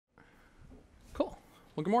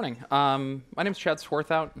Well, good morning. My name is Chad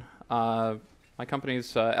Swarthout. My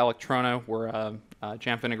company's Electrona. We're a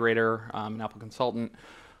Jamf integrator, an Apple consultant.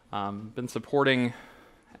 Been supporting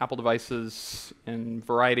Apple devices in a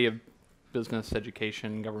variety of business,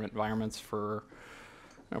 education, government environments for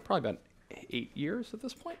probably about 8 years at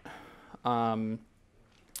this point. Here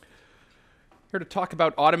to talk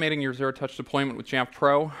about automating your zero-touch deployment with Jamf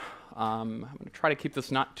Pro. I'm going to try to keep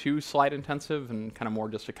this not too slide intensive and kind of more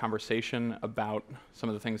just a conversation about some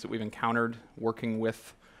of the things that we've encountered working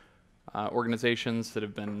with organizations that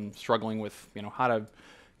have been struggling with, how to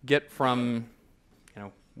get from,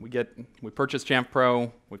 we purchased Jamf Pro,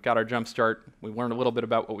 we've got our jump start, we've learned a little bit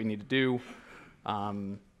about what we need to do,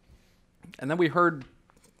 and then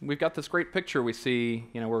we've got this great picture we see,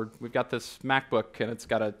 we've got this MacBook and it's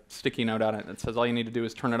got a sticky note on it that says all you need to do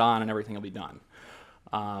is turn it on and everything will be done.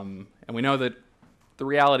 And we know that the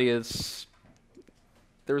reality is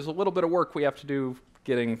there's a little bit of work we have to do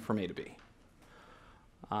getting from A to B.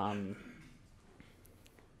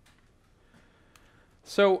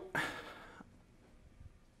 So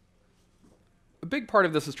a big part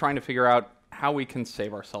of this is trying to figure out how we can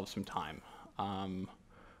save ourselves some time.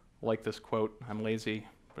 Like this quote, I'm lazy,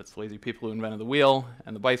 but it's the lazy people who invented the wheel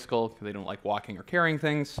and the bicycle because they don't like walking or carrying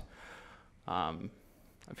things.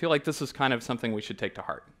 I feel like this is kind of something we should take to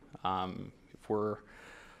heart. If we're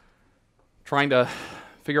trying to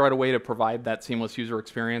figure out a way to provide that seamless user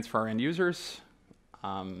experience for our end users,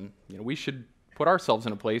 we should put ourselves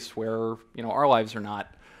in a place where our lives are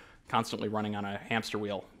not constantly running on a hamster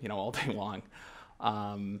wheel all day long.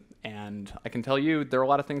 And I can tell you there are a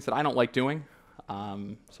lot of things that I don't like doing,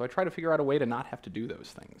 so I try to figure out a way to not have to do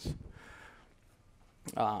those things.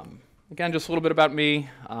 Again, just a little bit about me.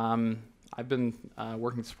 I've been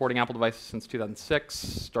working supporting Apple devices since 2006,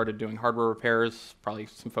 started doing hardware repairs. Probably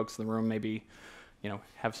some folks in the room maybe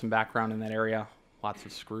have some background in that area. Lots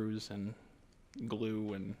of screws and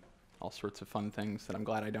glue and all sorts of fun things that I'm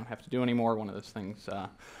glad I don't have to do anymore. One of those things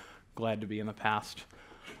glad to be in the past.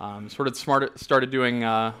 Started doing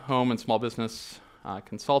home and small business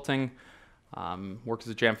consulting. Work as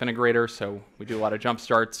a Jamf integrator, so we do a lot of jump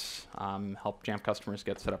starts, help Jamf customers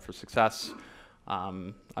get set up for success.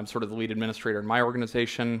 I'm sort of the lead administrator in my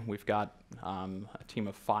organization. We've got a team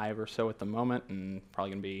of 5 or so at the moment and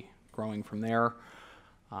probably going to be growing from there.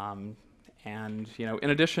 And in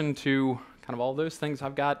addition to kind of all those things,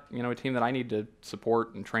 I've got a team that I need to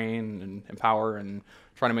support and train and empower and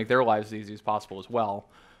try to make their lives as easy as possible as well.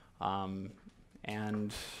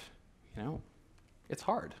 And it's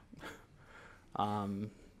hard.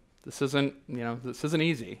 This isn't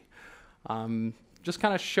easy. Just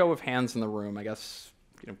kind of show of hands in the room, I guess,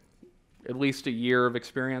 at least a year of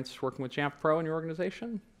experience working with Jamf Pro in your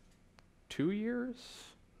organization? 2 years?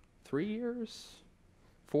 3 years?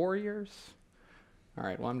 4 years? All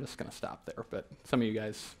right, well, I'm just going to stop there, but some of you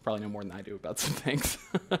guys probably know more than I do about some things.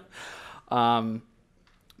 But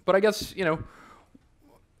I guess,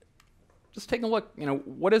 just taking a look,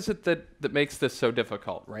 what is it that makes this so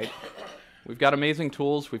difficult, right? We've got amazing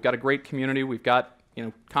tools, we've got a great community, we've got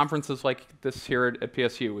conferences like this here at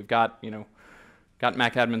PSU. We've got, got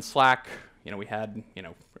MacAdmins Slack. We had,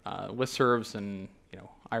 listservs and,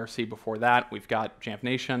 IRC before that. We've got Jamf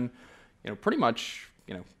Nation. Pretty much,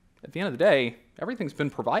 at the end of the day, everything's been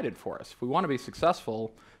provided for us. If we want to be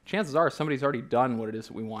successful, chances are somebody's already done what it is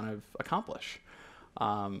that we want to accomplish.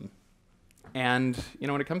 And,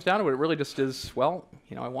 when it comes down to it, it really just is, well,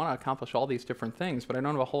 I want to accomplish all these different things, but I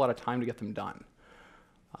don't have a whole lot of time to get them done.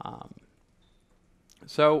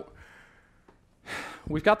 So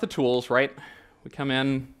we've got the tools, right? We come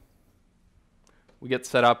in, we get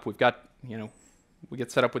set up. We've got, we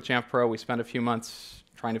get set up with Jamf Pro. We spend a few months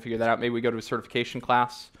trying to figure that out. Maybe we go to a certification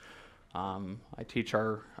class. I teach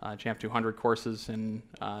our Jamf 200 courses in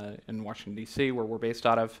Washington, D.C., where we're based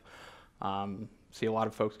out of. See a lot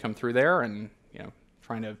of folks come through there and,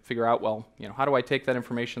 trying to figure out, well, how do I take that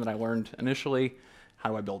information that I learned initially? How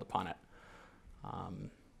do I build upon it?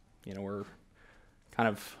 We're kind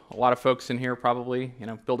of a lot of folks in here probably,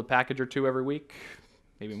 build a package or 2 every week,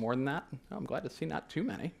 maybe more than that. I'm glad to see not too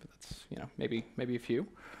many, but that's, maybe a few.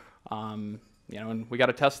 And we got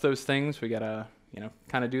to test those things. We got to,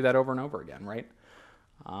 kind of do that over and over again, right?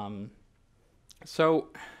 So,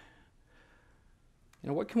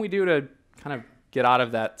 what can we do to kind of get out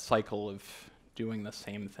of that cycle of doing the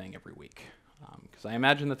same thing every week? Because I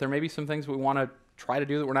imagine that there may be some things we want to try to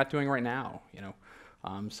do that we're not doing right now.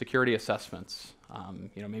 Security assessments,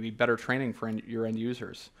 maybe better training for your end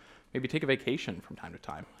users, maybe take a vacation from time to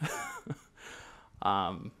time.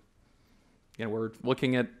 We're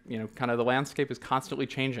looking at, kind of the landscape is constantly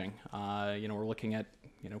changing. We're looking at,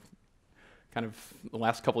 kind of the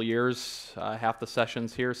last couple of years, half the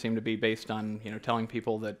sessions here seem to be based on telling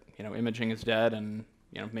people that imaging is dead, and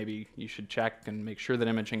maybe you should check and make sure that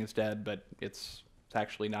imaging is dead, but it's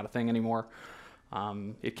actually not a thing anymore.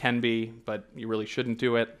 It can be, but you really shouldn't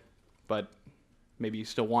do it. But maybe you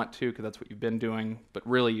still want to because that's what you've been doing, but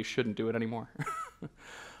really you shouldn't do it anymore.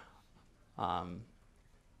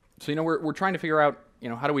 So we're trying to figure out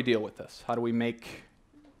how do we deal with this? How do we make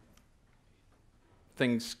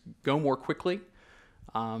things go more quickly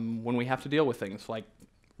when we have to deal with things like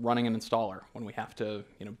running an installer, when we have to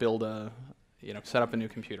build a set up a new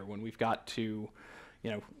computer, when we've got to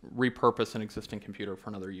repurpose an existing computer for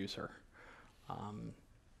another user.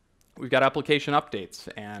 We've got application updates,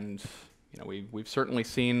 and we've certainly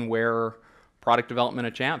seen where product development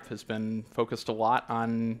at Jamf has been focused a lot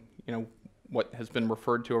on what has been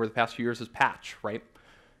referred to over the past few years as patch, right?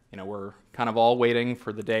 We're kind of all waiting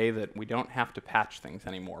for the day that we don't have to patch things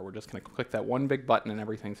anymore. We're just going to click that one big button and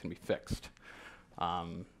everything's going to be fixed.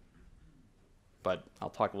 But I'll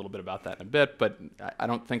talk a little bit about that in a bit, but I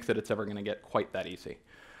don't think that it's ever going to get quite that easy.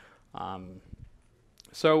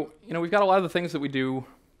 So we've got a lot of the things that we do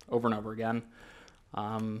over and over again.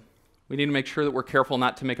 We need to make sure that we're careful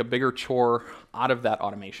not to make a bigger chore out of that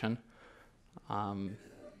automation.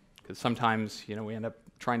 Because sometimes we end up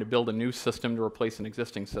trying to build a new system to replace an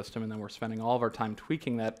existing system, and then we're spending all of our time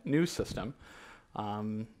tweaking that new system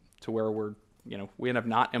to where we end up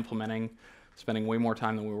not implementing, spending way more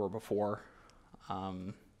time than we were before.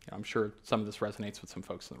 I'm sure some of this resonates with some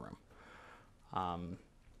folks in the room.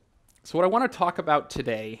 So what I want to talk about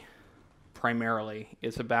today primarily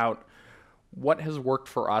is about what has worked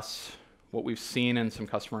for us, what we've seen in some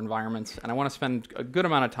customer environments, and I want to spend a good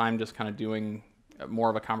amount of time just kind of doing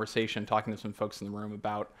more of a conversation, talking to some folks in the room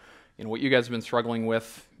about what you guys have been struggling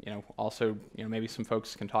with. Also maybe some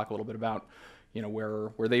folks can talk a little bit about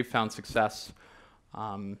where they've found success.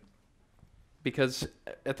 Because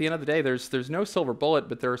at the end of the day, there's no silver bullet,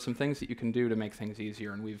 but there are some things that you can do to make things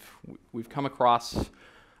easier. And we've come across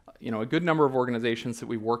a good number of organizations that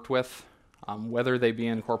we've worked with, whether they be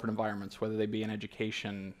in corporate environments, whether they be in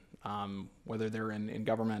education, whether they're in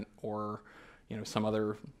government or some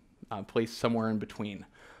other place somewhere in between.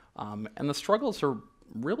 And the struggles are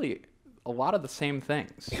really a lot of the same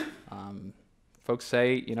things. Folks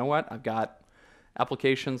say, you know what, I've got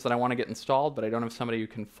applications that I want to get installed, but I don't have somebody who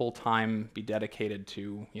can full-time be dedicated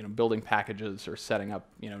to building packages or setting up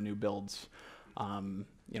new builds.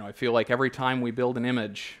 I feel like every time we build an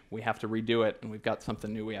image, we have to redo it, and we've got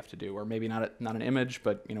something new we have to do, or maybe not an image,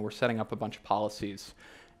 but we're setting up a bunch of policies,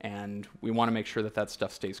 and we want to make sure that that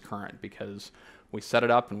stuff stays current, because we set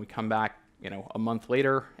it up and we come back a month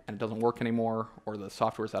later and it doesn't work anymore, or the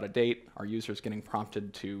software's out of date, our user's getting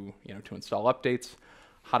prompted to to install updates.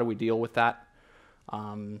 How do we deal with that?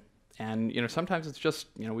 And sometimes it's just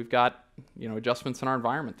we've got adjustments in our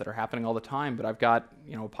environment that are happening all the time, but I've got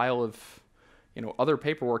a pile of other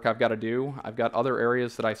paperwork I've got to do. I've got other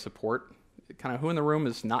areas that I support. Kind of who in the room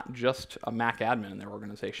is not just a MacAdmin in their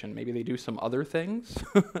organization? Maybe they do some other things.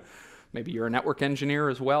 Maybe you're a network engineer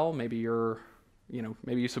as well. Maybe you're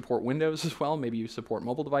maybe you support Windows as well. Maybe you support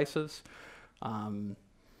mobile devices. I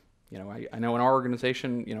know in our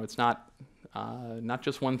organization, it's not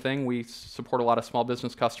just one thing. We support a lot of small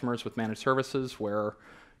business customers with managed services where,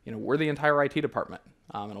 we're the entire IT department.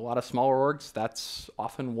 In a lot of smaller orgs, that's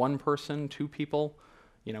often one person, two people,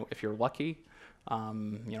 if you're lucky.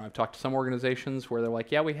 I've talked to some organizations where they're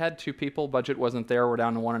like, yeah, we had two people, budget wasn't there, we're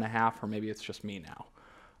down to 1.5, or maybe it's just me now.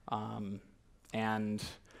 And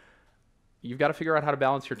you've got to figure out how to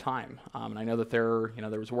balance your time. And I know that there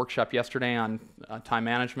was a workshop yesterday on time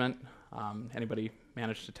management. Anybody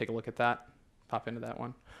managed to take a look at that? Pop into that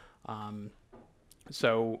one.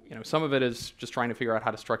 So some of it is just trying to figure out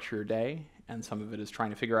how to structure your day, and some of it is trying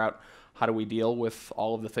to figure out how do we deal with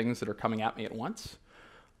all of the things that are coming at me at once.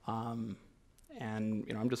 And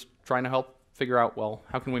I'm just trying to help figure out, well,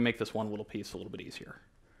 how can we make this one little piece a little bit easier?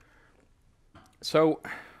 So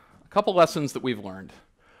a couple lessons that we've learned.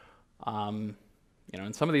 And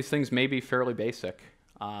some of these things may be fairly basic,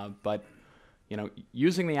 but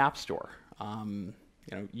using the App Store,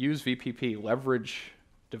 use VPP, leverage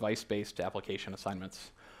device-based application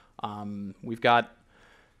assignments. We've got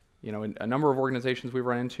a number of organizations we've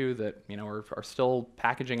run into that are still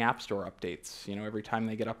packaging App Store updates every time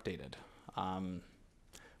they get updated.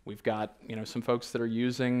 We've got some folks that are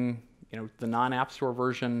using the non-App Store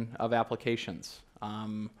version of applications,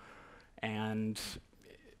 and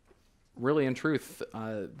really, in truth,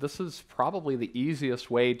 this is probably the easiest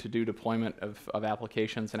way to do deployment of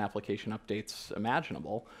applications and application updates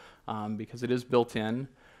imaginable, because it is built in.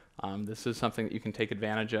 This is something that you can take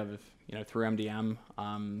advantage of, through MDM,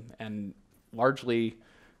 and largely,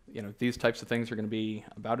 these types of things are going to be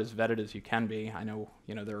about as vetted as you can be. I know,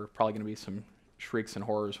 there are probably going to be some shrieks and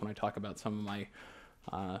horrors when I talk about some of my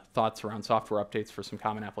thoughts around software updates for some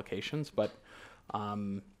common applications, but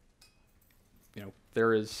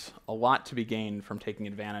there is a lot to be gained from taking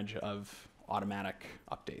advantage of automatic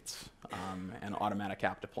updates and automatic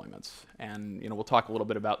app deployments. And we'll talk a little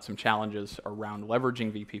bit about some challenges around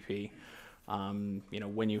leveraging VPP.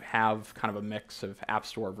 When you have kind of a mix of App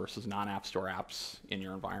Store versus non-App Store apps in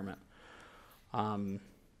your environment.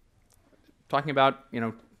 Talking about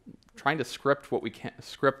trying to script what we can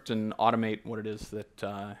script and automate what it is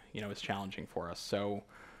that is challenging for us. So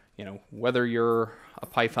whether you're a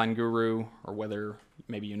Python guru or whether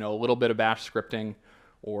maybe you know a little bit of bash scripting,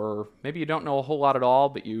 or maybe you don't know a whole lot at all,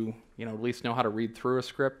 but you at least know how to read through a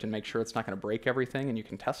script and make sure it's not going to break everything and you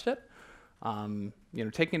can test it.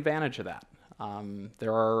 Taking advantage of that.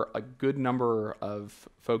 There are a good number of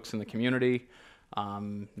folks in the community,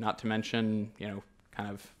 not to mention kind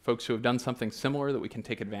of folks who have done something similar that we can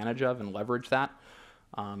take advantage of and leverage that.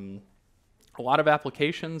 A lot of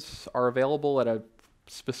applications are available at a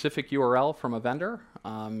specific URL from a vendor,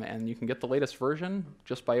 and you can get the latest version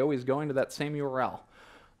just by always going to that same URL.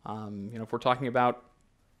 If we're talking about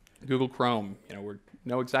Google Chrome, we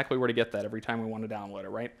know exactly where to get that every time we want to download it,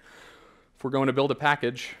 right? If we're going to build a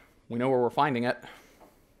package, we know where we're finding it.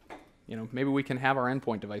 Maybe we can have our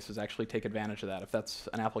endpoint devices actually take advantage of that if that's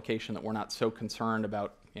an application that we're not so concerned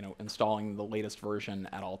about, installing the latest version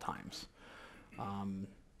at all times. And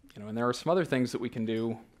there are some other things that we can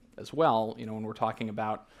do as well, when we're talking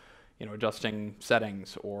about, adjusting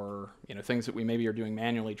settings or, things that we maybe are doing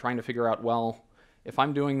manually, trying to figure out, well, if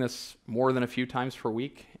I'm doing this more than a few times per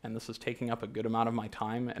week and this is taking up a good amount of my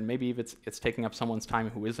time, and maybe if it's taking up someone's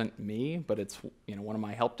time who isn't me, but it's one of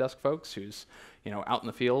my help desk folks who's out in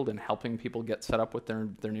the field and helping people get set up with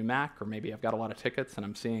their new Mac, or maybe I've got a lot of tickets and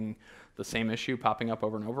I'm seeing the same issue popping up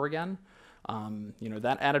over and over again.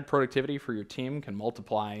 That added productivity for your team can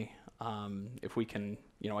multiply if we can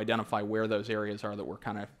identify where those areas are that we're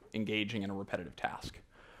kind of engaging in a repetitive task.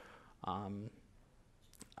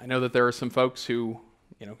 I know that there are some folks who,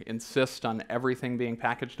 insist on everything being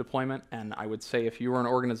package deployment, and I would say if you are an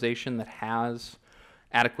organization that has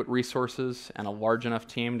adequate resources and a large enough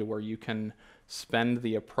team to where you can spend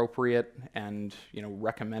the appropriate and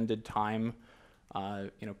recommended time,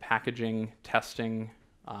 packaging, testing,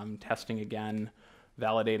 testing again,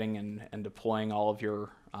 validating and deploying all of your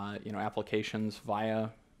applications via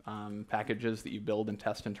packages that you build and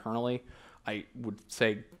test internally, I would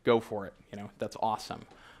say go for it. That's awesome.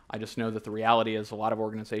 I just know that the reality is a lot of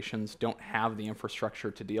organizations don't have the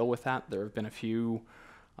infrastructure to deal with that. There have been a few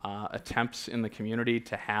attempts in the community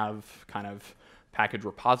to have kind of package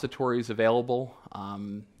repositories available.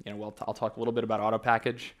 I'll talk a little bit about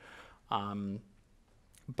AutoPackage,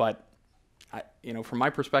 but from my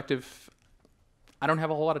perspective, I don't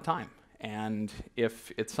have a whole lot of time. And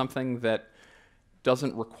if it's something that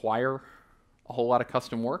doesn't require a whole lot of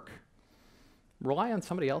custom work, rely on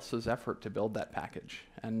somebody else's effort to build that package.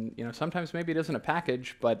 And sometimes maybe it isn't a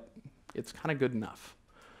package, but it's kind of good enough.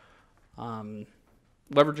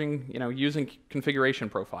 Leveraging, using configuration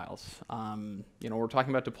profiles. We're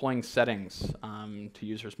talking about deploying settings to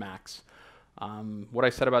users' Macs. What I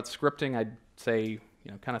said about scripting, I'd say,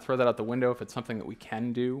 kind of throw that out the window if it's something that we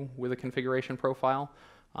can do with a configuration profile.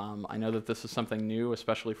 I know that this is something new,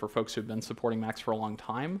 especially for folks who've been supporting Macs for a long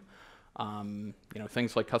time.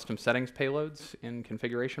 Things like custom settings payloads in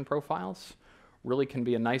configuration profiles really can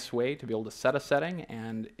be a nice way to be able to set a setting,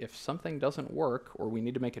 and if something doesn't work or we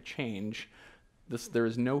need to make a change, there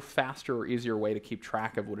is no faster or easier way to keep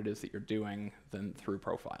track of what it is that you're doing than through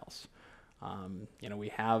profiles. We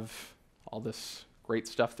have all this great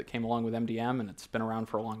stuff that came along with MDM, and it's been around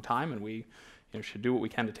for a long time, and we should do what we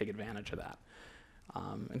can to take advantage of that.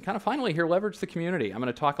 And kind of finally here, leverage the community. I'm going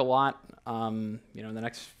to talk a lot, in the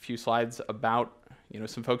next few slides about,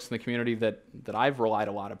 some folks in the community that I've relied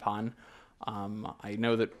a lot upon. I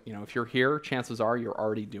know that, if you're here, chances are you're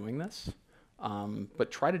already doing this, but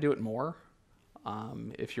try to do it more.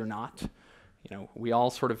 If you're not, we all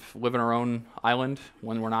sort of live in our own island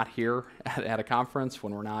when we're not here at a conference,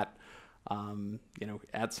 when we're not,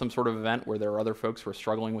 at some sort of event where there are other folks who are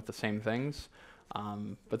struggling with the same things.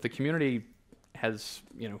 But the community has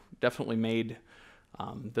definitely made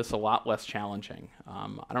this a lot less challenging.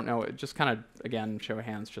 I don't know, it just kind of, again, show of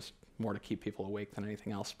hands, just more to keep people awake than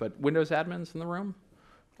anything else. But Windows admins in the room?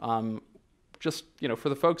 Just, for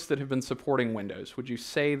the folks that have been supporting Windows, would you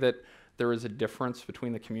say that there is a difference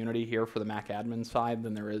between the community here for the MacAdmin side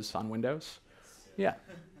than there is on Windows? Yeah.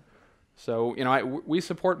 So, we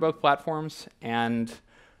support both platforms, and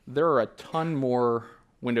there are a ton more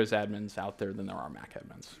Windows admins out there than there are Mac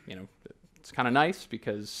admins. It's kind of nice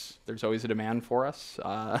because there's always a demand for us.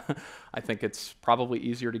 I think it's probably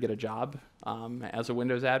easier to get a job as a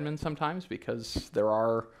Windows admin sometimes because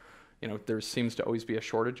there seems to always be a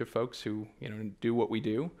shortage of folks who, do what we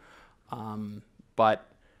do. But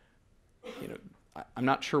I'm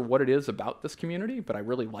not sure what it is about this community, but I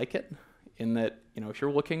really like it in that, if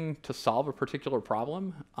you're looking to solve a particular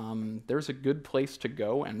problem, there's a good place to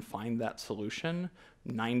go and find that solution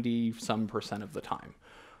 90% of the time.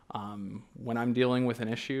 When I'm dealing with an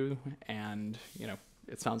issue, and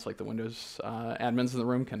it sounds like the Windows admins in the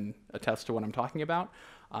room can attest to what I'm talking about.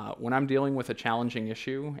 When I'm dealing with a challenging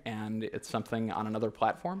issue and it's something on another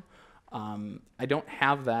platform, I don't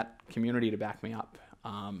have that community to back me up.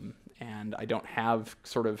 And I don't have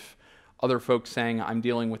sort of other folks saying, I'm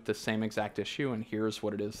dealing with the same exact issue and here's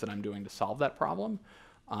what it is that I'm doing to solve that problem.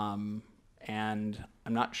 And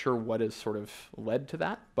I'm not sure what has sort of led to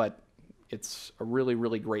that, but it's a really,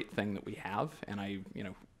 really great thing that we have. And I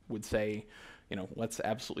would say, let's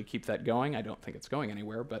absolutely keep that going. I don't think it's going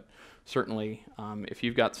anywhere, but certainly if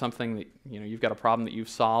you've got something that, you've got a problem that you've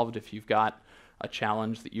solved, if you've got a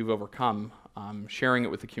challenge that you've overcome, sharing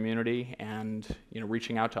it with the community and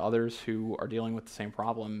reaching out to others who are dealing with the same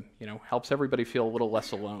problem, helps everybody feel a little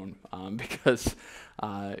less alone. Because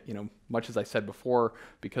much as I said before,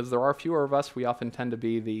 because there are fewer of us, we often tend to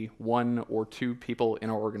be the 1 or 2 people in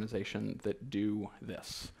our organization that do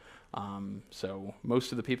this. So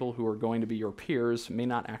most of the people who are going to be your peers may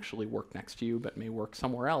not actually work next to you, but may work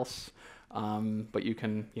somewhere else. But you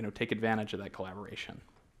can take advantage of that collaboration.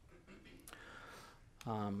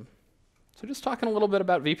 So just talking a little bit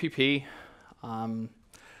about VPP.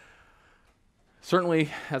 Certainly,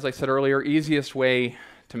 as I said earlier, easiest way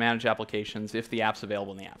to manage applications if the app's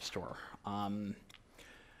available in the App Store.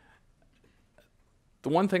 The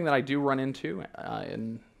one thing that I do run into,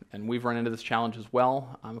 and we've run into this challenge as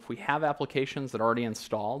well, if we have applications that are already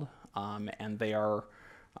installed and they are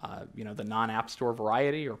the non-App Store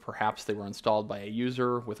variety, or perhaps they were installed by a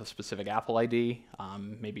user with a specific Apple ID,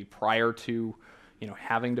 maybe prior to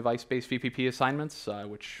having device-based VPP assignments,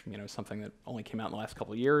 which is something that only came out in the last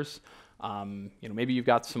couple of years. Maybe you've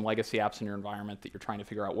got some legacy apps in your environment that you're trying to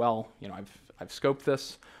figure out. Well, I've scoped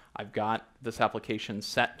this. I've got this application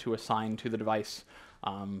set to assign to the device,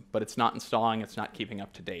 but it's not installing. It's not keeping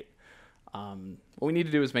up to date. What we need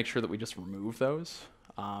to do is make sure that we just remove those,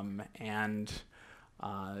 and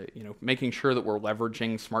making sure that we're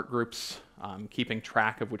leveraging smart groups, keeping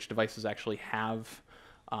track of which devices actually have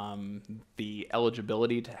the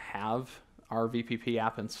eligibility to have our VPP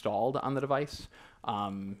app installed on the device,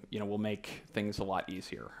 will make things a lot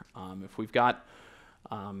easier. If we've got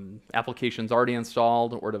applications already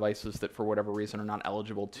installed or devices that for whatever reason are not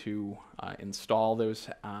eligible to install those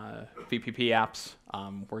VPP apps,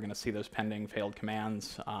 we're going to see those pending failed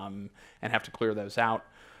commands and have to clear those out.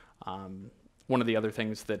 One of the other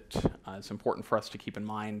things that is important for us to keep in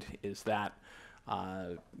mind is that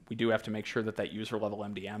we do have to make sure that that user level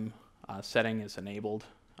MDM setting is enabled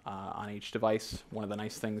on each device. One of the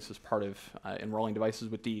nice things as part of enrolling devices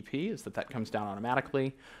with DEP is that comes down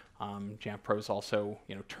automatically. Jamf Pro is also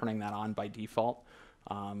turning that on by default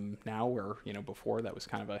now, where before that was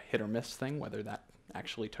kind of a hit or miss thing whether that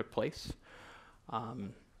actually took place.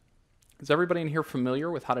 Is everybody in here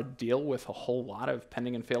familiar with how to deal with a whole lot of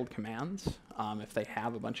pending and failed commands if they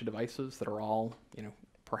have a bunch of devices that are all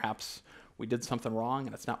perhaps we did something wrong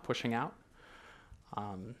and it's not pushing out?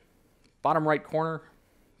 Bottom right corner,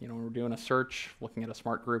 when we're doing a search, looking at a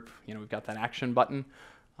smart group, we've got that action button.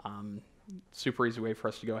 Super easy way for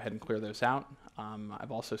us to go ahead and clear those out.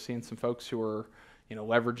 I've also seen some folks who are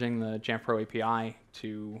leveraging the Jamf Pro API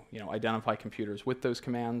to identify computers with those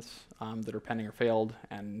commands that are pending or failed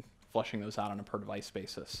and flushing those out on a per device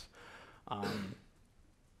basis.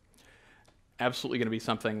 Absolutely going to be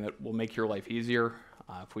something that will make your life easier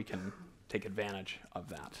if we can take advantage of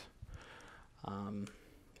that.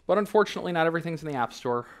 But unfortunately, not everything's in the App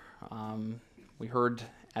Store. We heard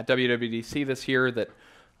at WWDC this year that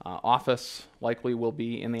Office likely will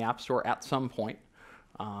be in the App Store at some point.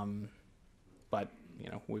 But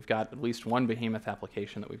we've got at least one behemoth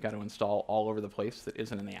application that we've got to install all over the place that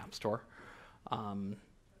isn't in the App Store.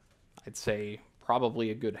 I'd say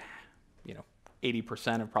probably a good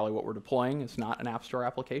 80% of probably what we're deploying is not an App Store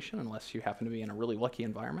application unless you happen to be in a really lucky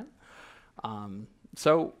environment.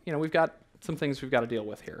 So we've got some things we've got to deal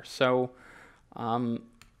with here. So I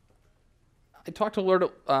talked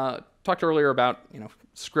earlier about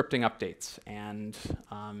scripting updates and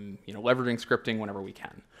leveraging scripting whenever we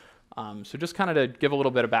can. So just kind of to give a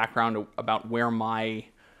little bit of background about where my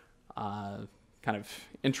kind of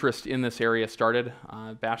interest in this area started.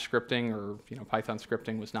 Bash scripting or Python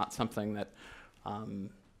scripting was not something that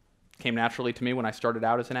came naturally to me when I started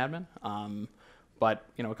out as an admin. But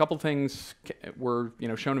a couple things were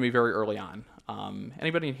shown to me very early on.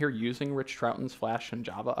 Anybody in here using Rich Troughton's Flash and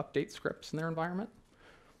Java update scripts in their environment?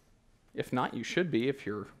 If not, you should be if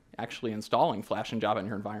you're actually installing Flash and Java in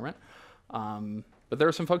your environment. But there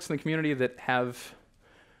are some folks in the community that have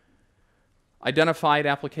identified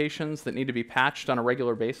applications that need to be patched on a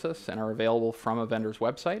regular basis and are available from a vendor's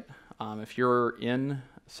website. If you're in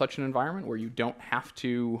such an environment where you don't have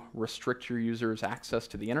to restrict your users' access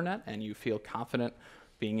to the internet and you feel confident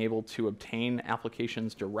being able to obtain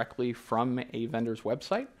applications directly from a vendor's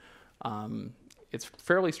website, it's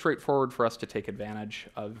fairly straightforward for us to take advantage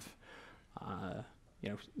of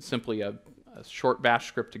simply a short bash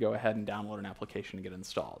script to go ahead and download an application to get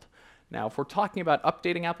installed. Now, if we're talking about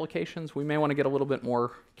updating applications, we may want to get a little bit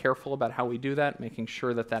more careful about how we do that, making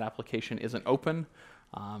sure that that application isn't open,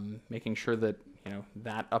 making sure that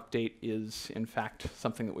that update is in fact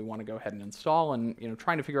something that we want to go ahead and install, and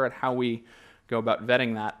trying to figure out how we go about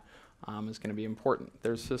vetting that is going to be important.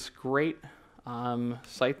 There's this great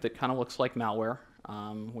site that kind of looks like malware,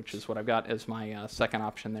 which is what I've got as my second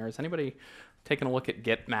option there. Is anybody taking a look at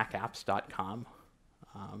getmacapps.com?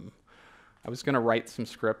 I was going to write some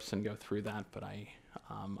scripts and go through that, but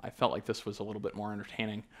I felt like this was a little bit more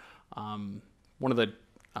entertaining. One of the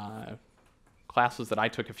classes that I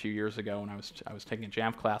took a few years ago when I was taking a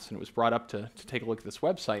Jamf class, and it was brought up to take a look at this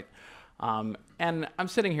website. And I'm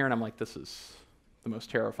sitting here and I'm like, this is the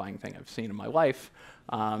most terrifying thing I've seen in my life.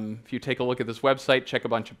 If you take a look at this website, check a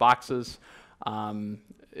bunch of boxes,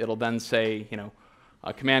 it'll then say,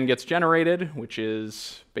 a command gets generated, which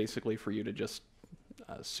is basically for you to just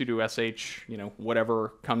sudo sh,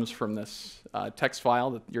 whatever comes from this text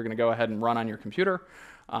file that you're going to go ahead and run on your computer.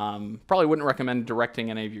 Probably wouldn't recommend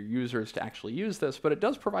directing any of your users to actually use this, but it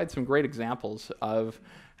does provide some great examples of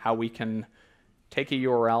how we can take a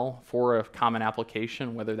URL for a common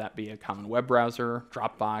application, whether that be a common web browser,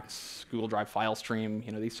 Dropbox, Google Drive file stream,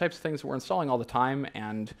 these types of things that we're installing all the time,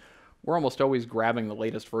 and we're almost always grabbing the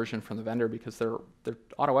latest version from the vendor because they're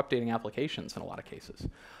auto-updating applications in a lot of cases.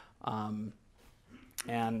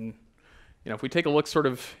 And if we take a look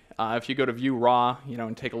if you go to view raw,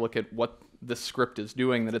 and take a look at what this script is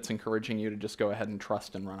doing that it's encouraging you to just go ahead and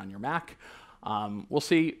trust and run on your Mac, we'll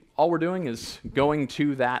see all we're doing is going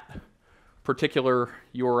to that particular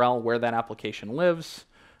URL where that application lives,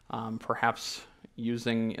 perhaps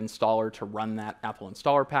using installer to run that Apple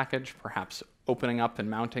installer package, perhaps opening up and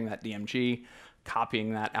mounting that DMG,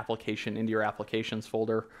 copying that application into your applications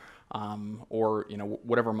folder, or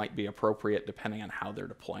whatever might be appropriate depending on how they're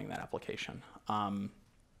deploying that application.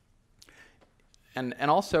 And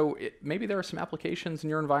also, maybe there are some applications in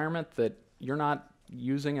your environment that you're not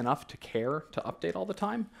using enough to care to update all the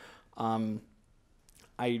time.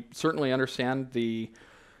 I certainly understand the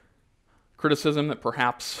criticism that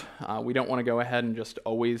perhaps we don't want to go ahead and just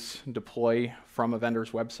always deploy from a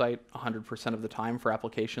vendor's website 100% of the time for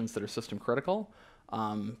applications that are system critical.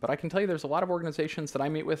 But I can tell you there's a lot of organizations that I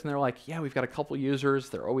meet with and they're like, yeah, we've got a couple users.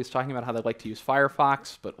 They're always talking about how they like to use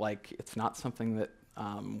Firefox, but it's not something that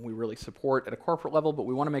we really support at a corporate level, but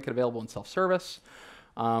we want to make it available in self-service.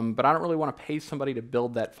 But I don't really want to pay somebody to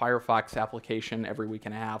build that Firefox application every week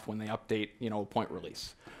and a half when they update, a point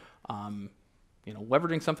release.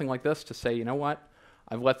 Leveraging something like this to say, you know what,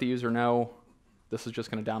 I've let the user know this is just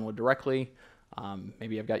going to download directly.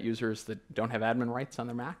 Maybe I've got users that don't have admin rights on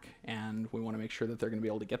their Mac, and we want to make sure that they're going to be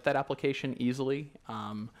able to get that application easily.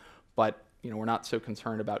 But we're not so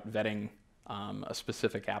concerned about vetting a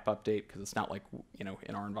specific app update because it's not like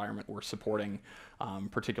in our environment we're supporting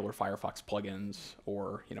particular Firefox plugins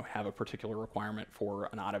or have a particular requirement for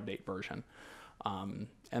an out-of-date version.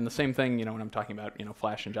 And the same thing when I'm talking about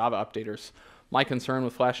Flash and Java updaters. My concern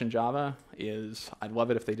with Flash and Java is I'd love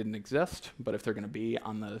it if they didn't exist, but if they're going to be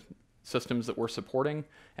on the systems that we're supporting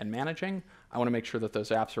and managing, I want to make sure that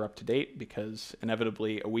those apps are up to date because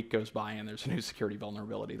inevitably a week goes by and there's a new security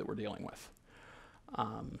vulnerability that we're dealing with.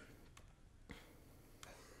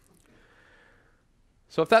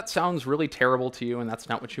 So if that sounds really terrible to you and that's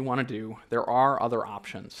not what you want to do, there are other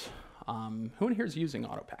options. Who in here is using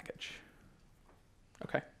auto package?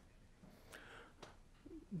 Okay.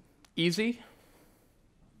 Easy.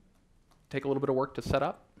 Take a little bit of work to set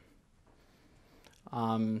up.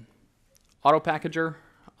 Auto Packager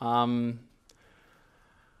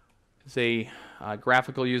is a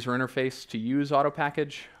graphical user interface to use Auto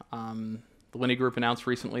Package. The Lindy Group announced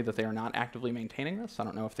recently that they are not actively maintaining this. I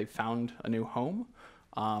don't know if they've found a new home,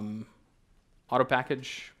 Auto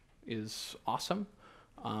package is awesome.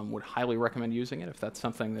 Would highly recommend using it if that's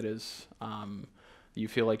something that is you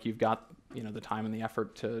feel like you've got the time and the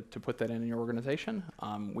effort to put that in your organization.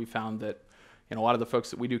 We found that a lot of the folks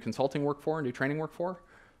that we do consulting work for and do training work for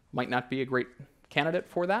might not be a great candidate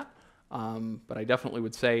for that. But I definitely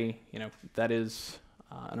would say that is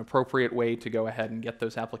an appropriate way to go ahead and get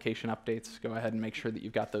those application updates. Go ahead and make sure that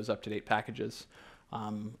you've got those up-to-date packages.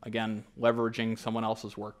 Again, leveraging someone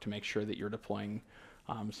else's work to make sure that you're deploying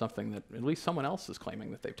something that at least someone else is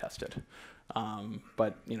claiming that they've tested.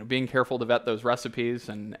 But being careful to vet those recipes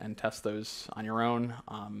and test those on your own.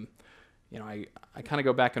 I kind of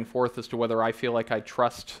go back and forth as to whether I feel like I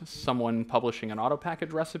trust someone publishing an auto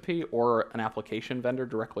package recipe or an application vendor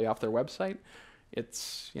directly off their website.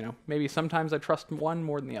 It's maybe sometimes I trust one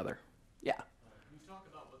more than the other. Yeah. Can you talk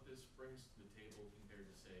about what this brings to the table compared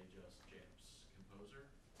to, say, just Jamf's Composer?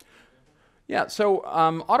 Yeah, so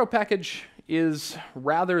auto package is,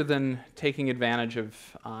 rather than taking advantage of,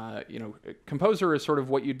 Composer is sort of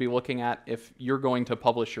what you'd be looking at if you're going to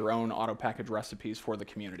publish your own auto package recipes for the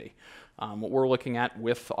community. What we're looking at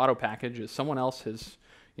with auto package is someone else has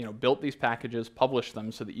built these packages, published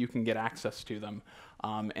them so that you can get access to them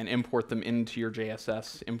and import them into your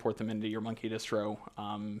JSS, import them into your Monkey distro,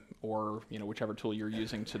 or whichever tool you're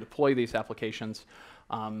using to deploy these applications.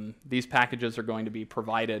 These packages are going to be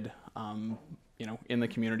provided in the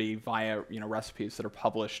community via recipes that are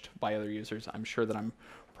published by other users. I'm sure that I'm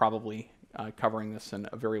probably covering this in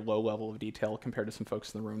a very low level of detail compared to some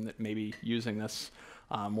folks in the room that may be using this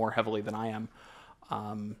more heavily than I am.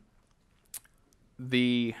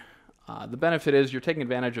 The benefit is you're taking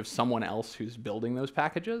advantage of someone else who's building those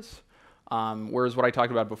packages, whereas what I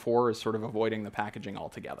talked about before is sort of avoiding the packaging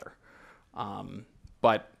altogether.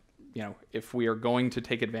 But if we are going to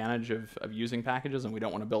take advantage of using packages and we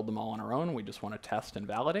don't want to build them all on our own, we just want to test and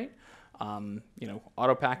validate,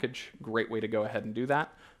 auto package, great way to go ahead and do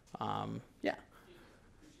that. Yeah.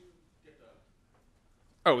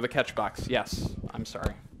 Oh, the catch box. Yes. I'm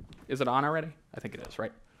sorry. Is it on already? I think it is,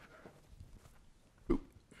 right?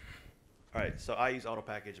 All right, so I use auto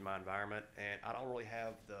package in my environment, and I don't really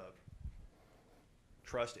have the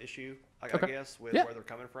trust issue, I guess, with where they're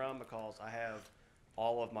coming from, because I have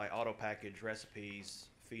all of my auto package recipes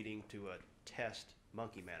feeding to a test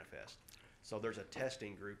monkey manifest. So there's a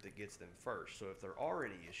testing group that gets them first. So if there are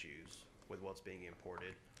any issues with what's being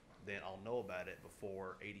imported, then I'll know about it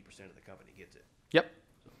before 80% of the company gets it. Yep.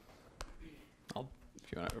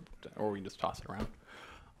 If you want to, or we can just toss it around.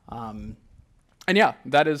 And yeah,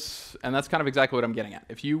 that's kind of exactly what I'm getting at.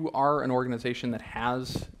 If you are an organization that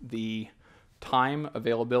has the time,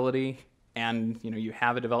 availability, and you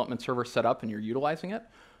have a development server set up and you're utilizing it,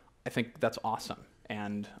 I think that's awesome.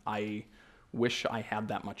 And I wish I had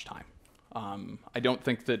that much time. I don't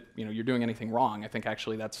think that you're doing anything wrong. I think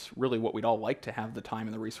actually that's really what we'd all like to have the time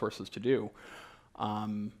and the resources to do.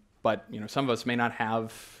 But some of us may not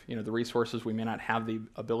have the resources. We may not have the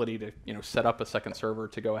ability to set up a second server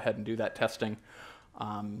to go ahead and do that testing.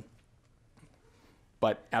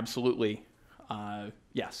 But absolutely,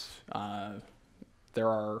 yes, there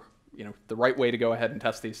are the right way to go ahead and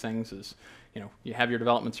test these things is you have your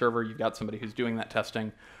development server. You've got somebody who's doing that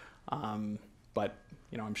testing. But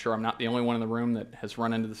I'm sure I'm not the only one in the room that has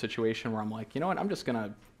run into the situation where I'm like, what, I'm just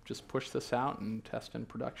gonna push this out and test in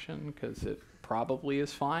production because it probably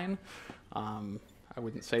is fine. I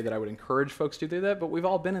wouldn't say that I would encourage folks to do that, but we've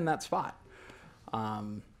all been in that spot.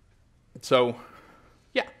 So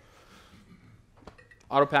yeah,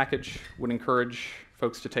 auto package would encourage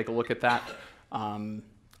folks to take a look at that. I'm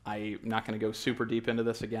not going to go super deep into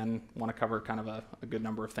this again. Want to cover kind of a good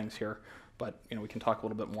number of things here, but we can talk a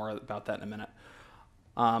little bit more about that in a minute.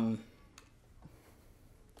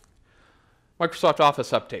 Microsoft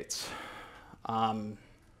Office updates.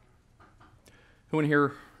 Who in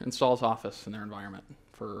here installs Office in their environment?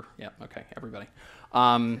 Okay, everybody.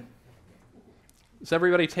 Has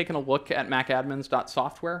everybody taken a look at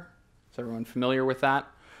MacAdmins.software? Is everyone familiar with that?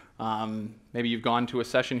 Maybe you've gone to a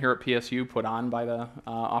session here at PSU put on by the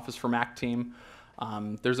Office for Mac team.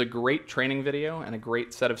 There's a great training video and a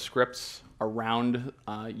great set of scripts around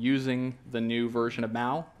using the new version of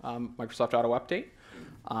MAU, Microsoft Auto Update.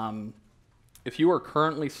 If you are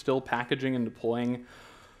currently still packaging and deploying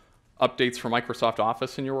updates for Microsoft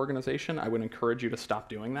Office in your organization, I would encourage you to stop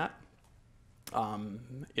doing that.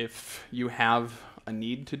 If you have a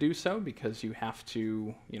need to do so because you have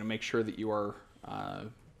to make sure that you are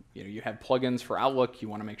you have plugins for Outlook, you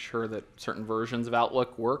want to make sure that certain versions of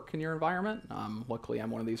Outlook work in your environment. Luckily,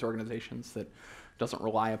 I'm one of these organizations that doesn't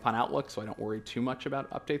rely upon Outlook, so I don't worry too much about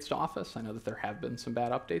updates to Office. I know that there have been some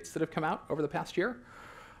bad updates that have come out over the past year.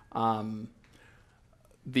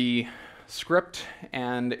 The script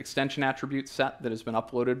and extension attribute set that has been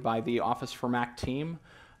uploaded by the Office for Mac team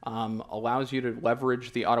allows you to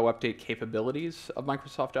leverage the auto update capabilities of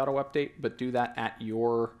Microsoft Auto Update, but do that at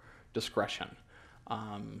your discretion.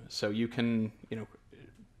 So you can,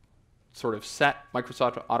 sort of set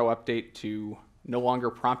Microsoft Auto Update to no longer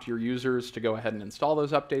prompt your users to go ahead and install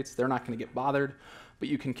those updates. They're not going to get bothered, but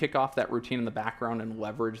you can kick off that routine in the background and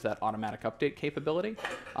leverage that automatic update capability,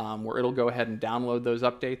 where it'll go ahead and download those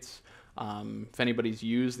updates. If anybody's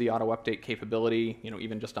used the auto update capability,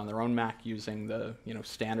 even just on their own Mac using the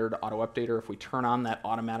standard auto updater, if we turn on that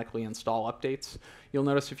automatically install updates, you'll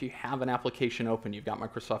notice if you have an application open, you've got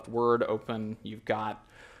Microsoft Word open, you've got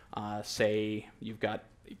you've got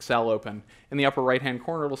Excel open, in the upper right hand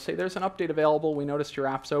corner it'll say there's an update available, we noticed your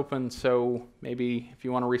app's open, so maybe if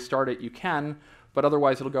you want to restart it you can, but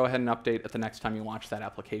otherwise it'll go ahead and update at the next time you launch that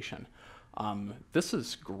application. This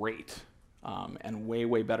is great. And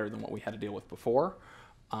way better than what we had to deal with before.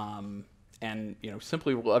 And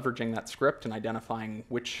simply leveraging that script and identifying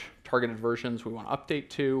which targeted versions we want to update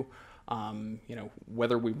to,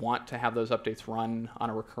 whether we want to have those updates run on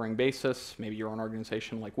a recurring basis. Maybe you're an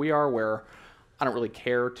organization like we are, where I don't really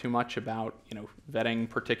care too much about vetting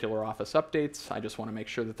particular Office updates. I just want to make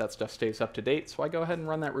sure that that stuff stays up to date. So I go ahead and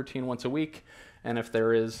run that routine once a week. And if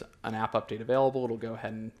there is an app update available, it'll go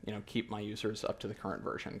ahead and keep my users up to the current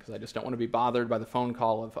version, because I just don't want to be bothered by the phone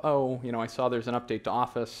call of, oh, I saw there's an update to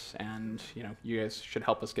Office, and you guys should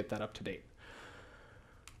help us get that up to date.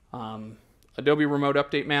 Adobe Remote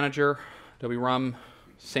Update Manager, Adobe RUM,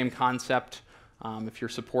 same concept. If you're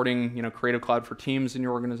supporting Creative Cloud for Teams in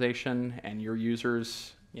your organization and your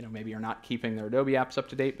users maybe are not keeping their Adobe apps up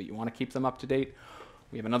to date, but you want to keep them up to date,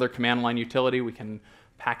 we have another command line utility. We can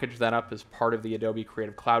package that up as part of the Adobe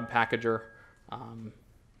Creative Cloud packager.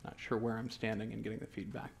 Not sure where I'm standing and getting the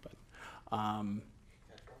feedback, but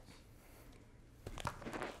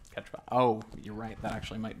Catchbox. Oh, you're right. That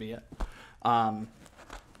actually might be it.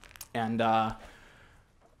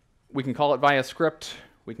 We can call it via script.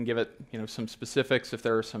 We can give it some specifics if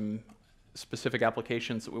there are some specific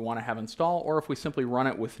applications that we want to have install, or if we simply run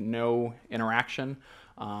it with no interaction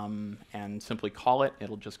and simply call it,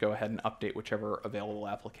 it'll just go ahead and update whichever available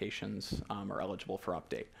applications are eligible for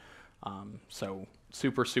update. So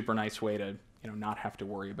super nice way to not have to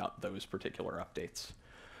worry about those particular updates.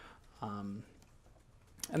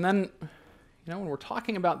 And then when we're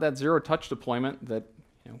talking about that zero-touch deployment, that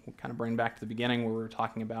we'll kind of bring back to the beginning where we were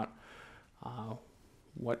talking about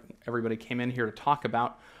what everybody came in here to talk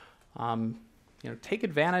about. Take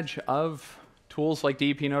advantage of tools like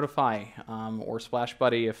DEP Notify or Splash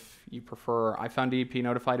Buddy if you prefer. I found DEP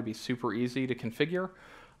Notify to be super easy to configure.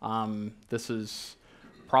 This is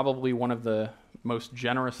probably one of the most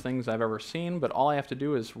generous things I've ever seen, but all I have to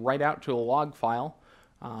do is write out to a log file,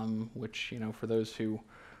 which, for those who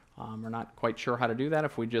are not quite sure how to do that,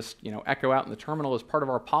 if we just, echo out in the terminal as part of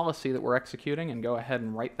our policy that we're executing and go ahead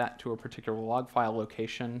and write that to a particular log file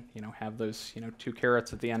location, have those, 2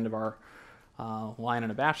 carets at the end of our line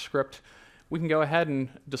in a bash script, we can go ahead and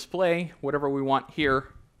display whatever we want here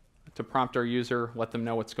to prompt our user, let them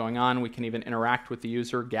know what's going on. We can even interact with the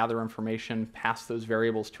user, gather information, pass those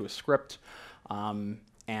variables to a script,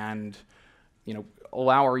 and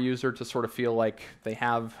allow our user to sort of feel like they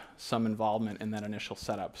have some involvement in that initial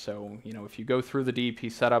setup. So if you go through the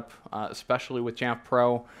DEP setup, especially with Jamf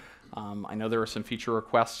Pro, I know there are some feature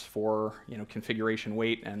requests for configuration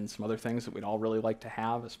weight and some other things that we'd all really like to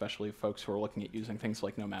have, especially folks who are looking at using things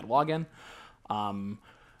like Nomad Login.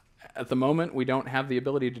 At the moment, we don't have the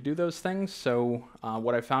ability to do those things, so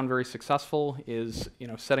what I found very successful is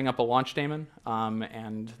setting up a launch daemon,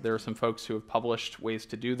 and there are some folks who have published ways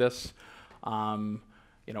to do this.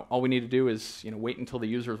 All we need to do is wait until the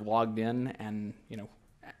user is logged in and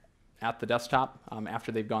at the desktop.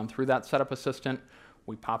 After they've gone through that setup assistant,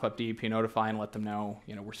 we pop up DEP Notify and let them know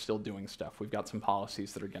we're still doing stuff. We've got some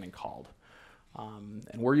policies that are getting called. And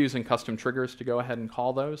we're using custom triggers to go ahead and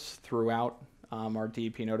call those throughout our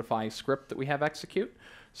DEP Notify script that we have execute.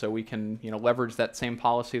 So we can leverage that same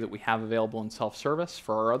policy that we have available in self-service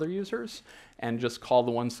for our other users and just call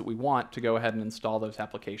the ones that we want to go ahead and install those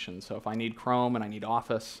applications. So if I need Chrome and I need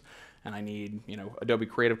Office and I need Adobe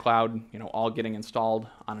Creative Cloud all getting installed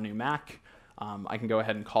on a new Mac, I can go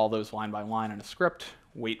ahead and call those line by line in a script,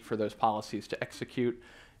 wait for those policies to execute.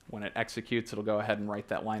 When it executes, it'll go ahead and write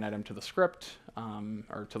that line item to the script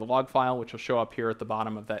or to the log file, which will show up here at the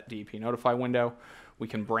bottom of that DEP Notify window. We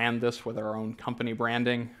can brand this with our own company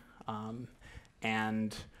branding.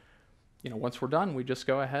 And once we're done, we just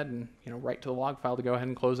go ahead and write to the log file to go ahead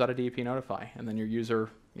and close out a DEP Notify. And then your user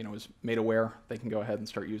is made aware, they can go ahead and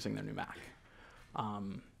start using their new Mac.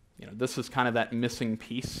 This is kind of that missing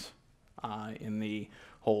piece in the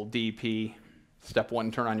whole DEP. Step 1,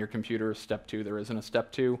 turn on your computer. Step 2, there isn't a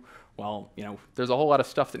step 2. Well, there's a whole lot of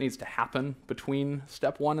stuff that needs to happen between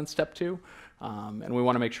step 1 and step 2, and we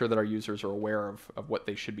want to make sure that our users are aware of what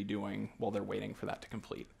they should be doing while they're waiting for that to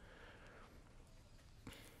complete.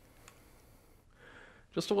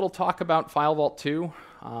 Just a little talk about File Vault 2.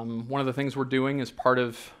 One of the things we're doing as part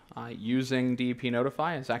of using DEP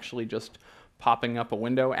Notify is actually just popping up a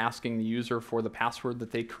window asking the user for the password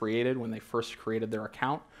that they created when they first created their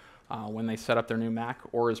account, when they set up their new Mac,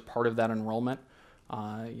 or as part of that enrollment.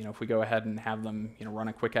 If we go ahead and have them run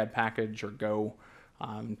a quick add package or go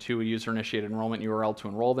to a user-initiated enrollment URL to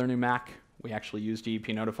enroll their new Mac, we actually use DEP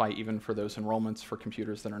Notify even for those enrollments for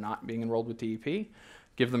computers that are not being enrolled with DEP.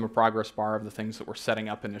 Give them a progress bar of the things that we're setting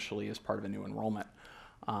up initially as part of a new enrollment.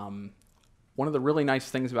 One of the really nice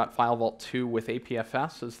things about File Vault 2 with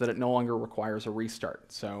APFS is that it no longer requires a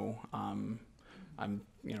restart. So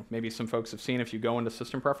maybe some folks have seen if you go into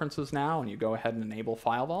System Preferences now and you go ahead and enable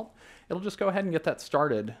File Vault, it'll just go ahead and get that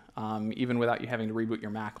started even without you having to reboot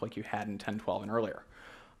your Mac like you had in 10.12 and earlier.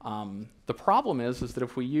 The problem is that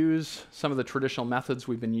if we use some of the traditional methods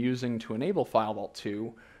we've been using to enable File Vault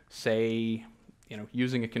 2, say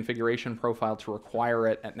using a configuration profile to require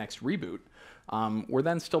it at next reboot, we're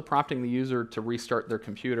then still prompting the user to restart their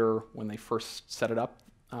computer when they first set it up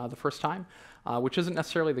the first time, which isn't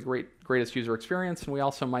necessarily the greatest user experience, and we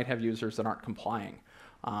also might have users that aren't complying.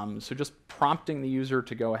 So just prompting the user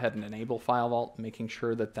to go ahead and enable File Vault, making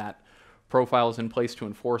sure that that profile is in place to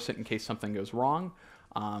enforce it in case something goes wrong.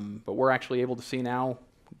 But we're actually able to see now,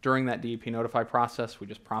 during that DEP Notify process, we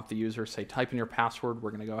just prompt the user, say, type in your password.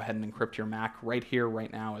 We're going to go ahead and encrypt your Mac right here, right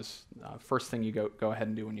now, is first thing you go ahead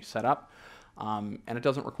and do when you set up. And it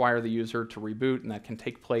doesn't require the user to reboot, and that can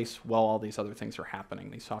take place while all these other things are happening.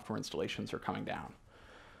 These software installations are coming down.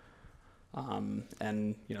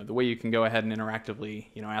 And the way you can go ahead and interactively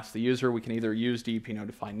ask the user, we can either use DEP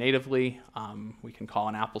Notify natively, we can call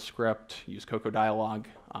an Apple script, use Cocoa Dialog.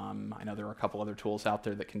 I know there are a couple other tools out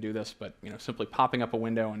there that can do this, but simply popping up a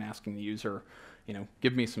window and asking the user,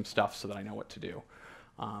 give me some stuff so that I know what to do.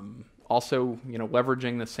 Also,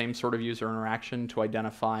 leveraging the same sort of user interaction to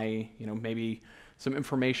identify, maybe some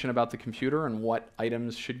information about the computer and what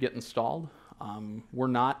items should get installed. We're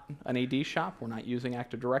not an AD shop. We're not using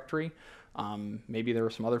Active Directory. Maybe there are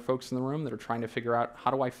some other folks in the room that are trying to figure out,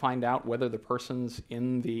 how do I find out whether the person's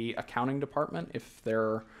in the accounting department if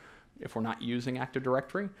we're not using Active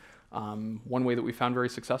Directory? One way that we found very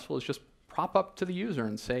successful is just prop up to the user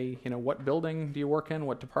and say, what building do you work in?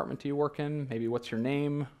 What department do you work in? Maybe what's your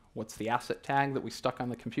name? What's the asset tag that we stuck on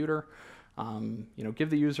the computer? Give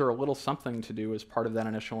the user a little something to do as part of that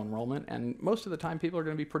initial enrollment, and most of the time people are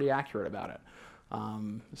going to be pretty accurate about it.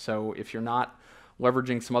 So if you're not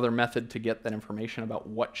leveraging some other method to get that information about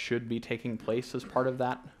what should be taking place as part of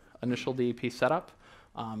that initial DEP setup,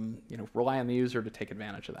 rely on the user to take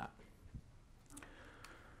advantage of that.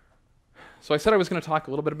 So I said I was going to talk a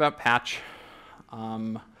little bit about patch.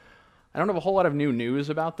 I don't have a whole lot of new news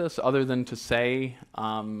about this other than to say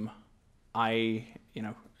I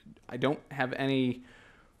don't have any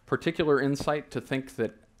particular insight to think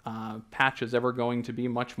that patch is ever going to be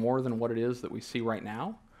much more than what it is that we see right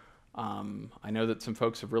now. I know that some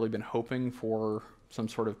folks have really been hoping for some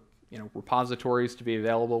sort of repositories to be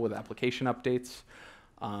available with application updates,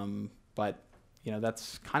 but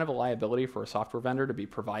that's kind of a liability for a software vendor to be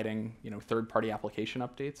providing third-party application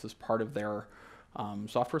updates as part of their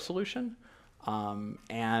software solution.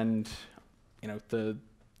 And the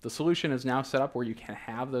solution is now set up where you can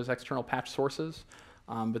have those external patch sources,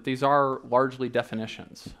 but these are largely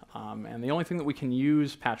definitions. And the only thing that we can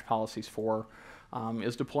use patch policies for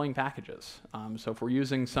is deploying packages. So if we're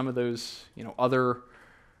using some of those other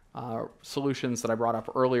solutions that I brought up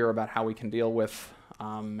earlier about how we can deal with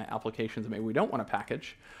applications that maybe we don't want to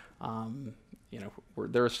package,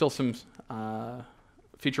 there are still some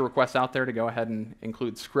feature requests out there to go ahead and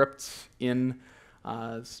include scripts in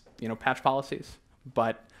patch policies,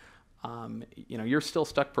 but you're still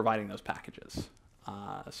stuck providing those packages.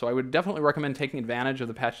 So I would definitely recommend taking advantage of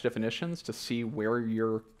the patch definitions to see where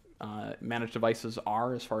your managed devices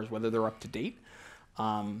are as far as whether they're up to date.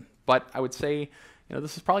 But I would say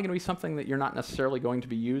this is probably going to be something that you're not necessarily going to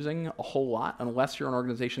be using a whole lot unless you're an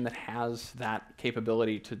organization that has that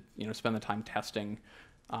capability to spend the time testing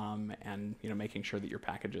and making sure that your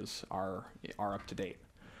packages are up to date.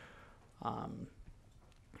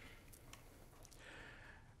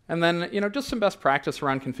 And then just some best practice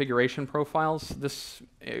around configuration profiles. This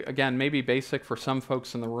again may be basic for some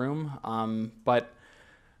folks in the room, but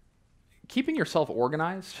Keeping yourself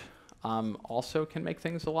organized also can make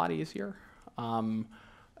things a lot easier.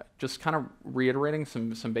 Just kind of reiterating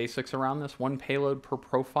some basics around this. One payload per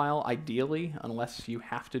profile, ideally, unless you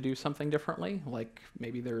have to do something differently, like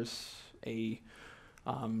maybe there's a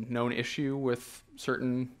known issue with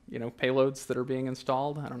certain payloads that are being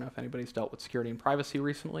installed. I don't know if anybody's dealt with security and privacy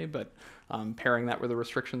recently, but pairing that with a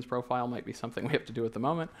restrictions profile might be something we have to do at the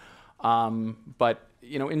moment. But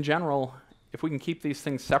in general, if we can keep these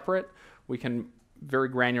things separate, we can very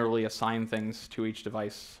granularly assign things to each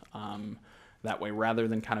device that way, rather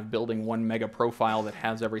than kind of building one mega profile that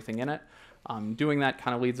has everything in it. Doing that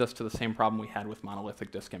kind of leads us to the same problem we had with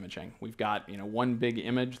monolithic disk imaging. We've got one big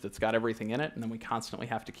image that's got everything in it, and then we constantly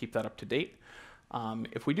have to keep that up to date.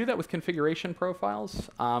 If we do that with configuration profiles,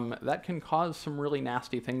 that can cause some really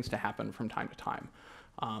nasty things to happen from time to time.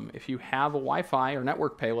 If you have a Wi-Fi or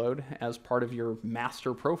network payload as part of your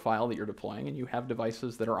master profile that you're deploying, and you have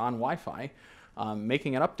devices that are on Wi-Fi,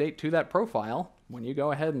 making an update to that profile, when you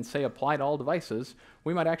go ahead and say apply to all devices,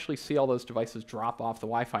 we might actually see all those devices drop off the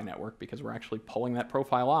Wi-Fi network because we're actually pulling that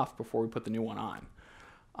profile off before we put the new one on.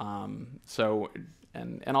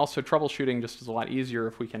 And also troubleshooting just is a lot easier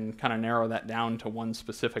if we can kind of narrow that down to one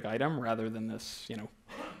specific item rather than this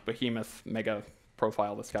behemoth mega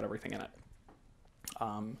profile that's got everything in it.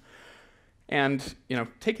 And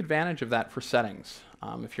take advantage of that for settings.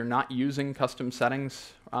 If you're not using custom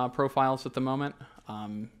settings profiles at the moment,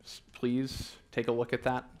 please take a look at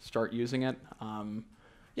that, start using it.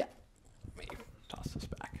 Yeah, let me toss this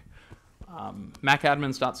back.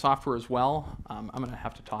 MacAdmins.software as well. I'm going to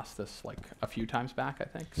have to toss this like a few times back, I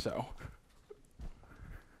think. So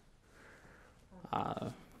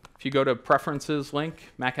if you go to Preferences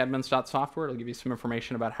link, MacAdmins.software, it'll give you some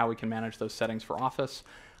information about how we can manage those settings for Office.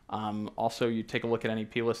 Also, you take a look at any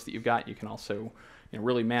plist that you've got. You can also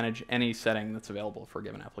really manage any setting that's available for a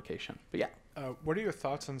given application. But yeah. What are your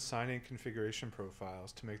thoughts on signing configuration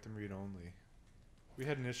profiles to make them read-only? We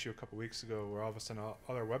had an issue a couple weeks ago where all of a sudden all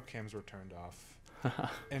our webcams were turned off.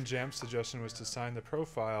 And Jamf's suggestion was to sign the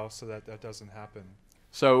profile so that that doesn't happen.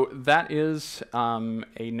 So that is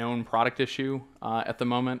a known product issue at the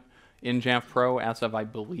moment in Jamf Pro as of, I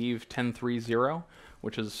believe, 10.3.0,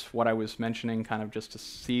 which is what I was mentioning kind of just to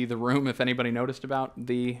see the room if anybody noticed about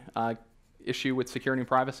the issue with security and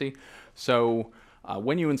privacy. So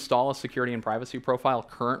when you install a security and privacy profile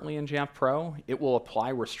currently in Jamf Pro, it will apply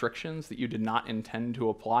restrictions that you did not intend to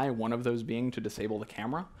apply, one of those being to disable the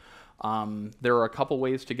camera. There are a couple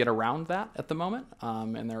ways to get around that at the moment,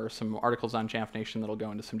 and there are some articles on Jamf Nation that'll go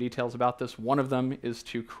into some details about this. One of them is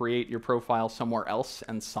to create your profile somewhere else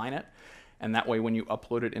and sign it, and that way when you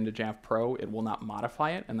upload it into Jamf Pro, it will not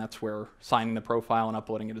modify it, and that's where signing the profile and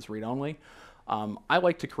uploading it is read-only. I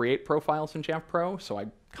like to create profiles in Jamf Pro, so I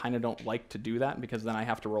kind of don't like to do that because then I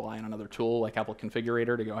have to rely on another tool like Apple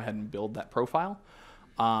Configurator to go ahead and build that profile.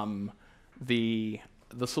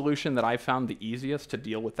 The solution that I've found the easiest to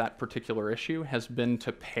deal with that particular issue has been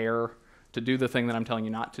to do the thing that I'm telling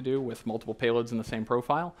you not to do with multiple payloads in the same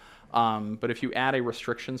profile. But if you add a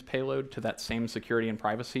restrictions payload to that same security and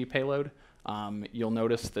privacy payload, you'll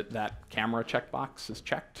notice that that camera checkbox is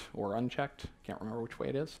checked or unchecked. Can't remember which way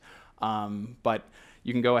it is. But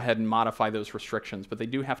you can go ahead and modify those restrictions, but they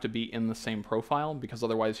do have to be in the same profile because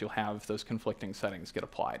otherwise you'll have those conflicting settings get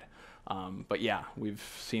applied. But yeah, we've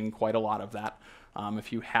seen quite a lot of that.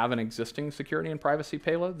 If you have an existing security and privacy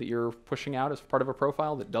payload that you're pushing out as part of a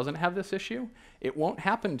profile that doesn't have this issue, it won't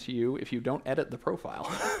happen to you if you don't edit the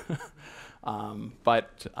profile.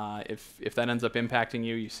 But if that ends up impacting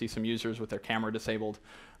you, you see some users with their camera disabled,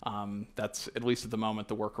 that's, at least at the moment,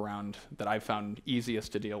 the workaround that I've found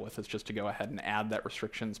easiest to deal with is just to go ahead and add that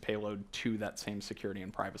restrictions payload to that same security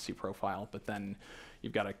and privacy profile. But then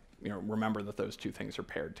you've got to remember that those two things are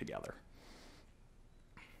paired together.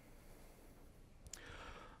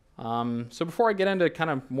 So before I get into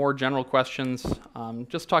kind of more general questions,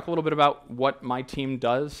 just talk a little bit about what my team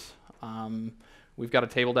does. We've got a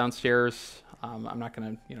table downstairs. I'm not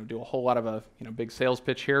going to do a whole lot of a big sales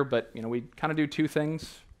pitch here, but we kind of do two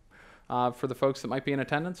things for the folks that might be in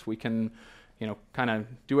attendance. We can kind of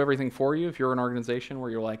do everything for you if you're an organization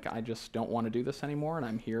where you're like, I just don't want to do this anymore, and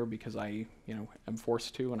I'm here because I am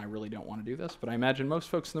forced to, and I really don't want to do this. But I imagine most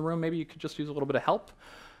folks in the room, maybe you could just use a little bit of help.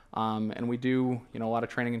 And we do a lot of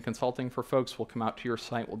training and consulting for folks. We'll come out to your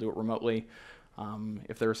site. We'll do it remotely.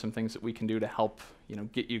 If there are some things that we can do to help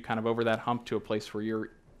get you kind of over that hump to a place where you're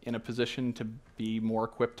in a position to be more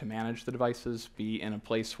equipped to manage the devices, be in a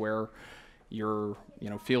place where you're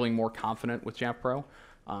feeling more confident with Jamf Pro,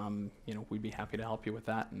 we'd be happy to help you with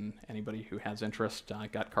that. And anybody who has interest,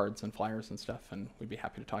 got cards and flyers and stuff, and we'd be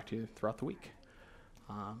happy to talk to you throughout the week.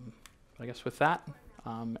 I guess with that,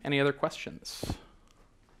 any other questions?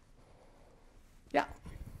 Yeah.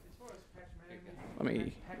 Let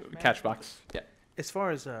me catch box. Yeah. As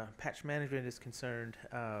far as patch management is concerned,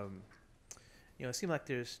 it seems like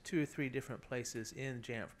there's 2 or 3 different places in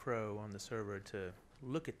Jamf Pro on the server to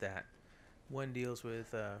look at that. One deals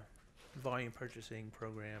with volume purchasing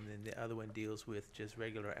program, and the other one deals with just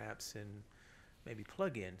regular apps and maybe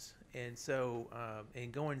plugins. And so,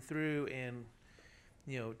 in going through and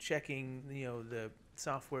checking the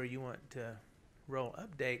software you want to roll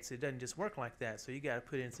updates, it doesn't just work like that. So you got to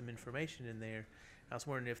put in some information in there. I was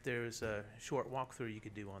wondering if there's a short walkthrough you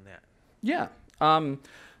could do on that. Yeah.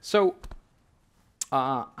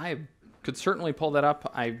 I could certainly pull that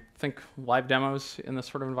up. I think live demos in this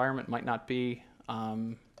sort of environment might not be.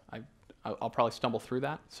 I'll probably stumble through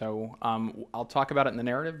that. So I'll talk about it in the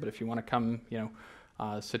narrative. But if you want to come,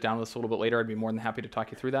 sit down with us a little bit later, I'd be more than happy to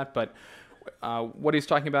talk you through that. But what he's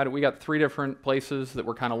talking about, we got 3 different places that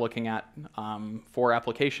we're kind of looking at for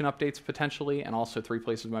application updates potentially, and also 3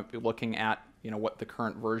 places we might be looking at, what the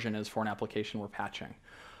current version is for an application we're patching.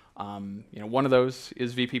 One of those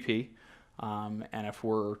is VPP, and if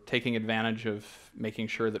we're taking advantage of making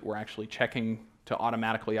sure that we're actually checking to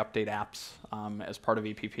automatically update apps as part of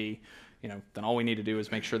VPP, then all we need to do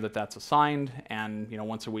is make sure that that's assigned, and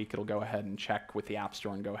once a week it'll go ahead and check with the App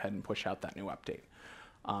Store and go ahead and push out that new update.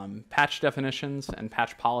 Patch definitions and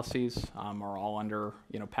patch policies are all under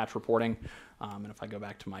patch reporting. And if I go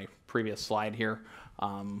back to my previous slide here,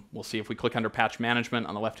 we'll see if we click under patch management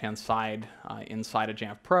on the left-hand side inside of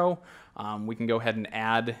Jamf Pro, we can go ahead and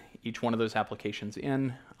add each one of those applications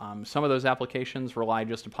in. Some of those applications rely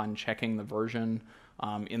just upon checking the version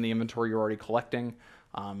in the inventory you're already collecting.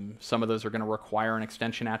 Some of those are going to require an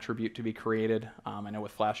extension attribute to be created. I know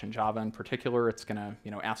with Flash and Java in particular, it's going to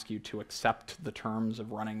ask you to accept the terms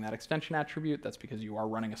of running that extension attribute. That's because you are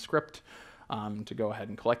running a script to go ahead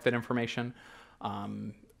and collect that information.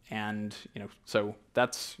 So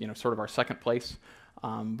that's sort of our second place.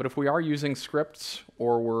 But if we are using scripts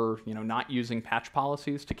or we're not using patch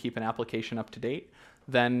policies to keep an application up to date,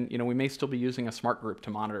 then we may still be using a smart group to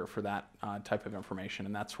monitor for that type of information,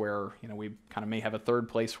 and that's where we kind of may have a third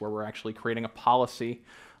place where we're actually creating a policy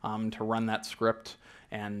to run that script,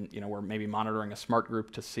 and we're maybe monitoring a smart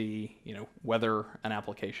group to see whether an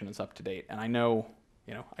application is up to date. And I know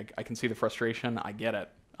I can see the frustration. I get it,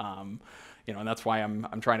 and that's why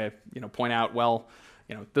I'm trying to point out, well,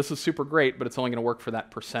 this is super great, but it's only going to work for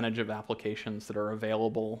that percentage of applications that are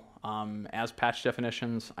available as patch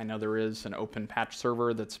definitions. I know there is an open patch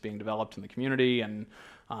server that's being developed in the community, and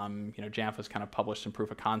Jamf has kind of published some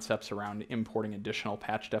proof of concepts around importing additional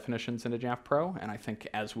patch definitions into Jamf Pro. And I think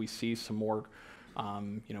as we see some more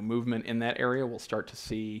movement in that area, we'll start to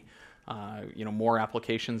see more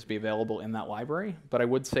applications be available in that library. But I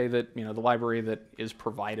would say that the library that is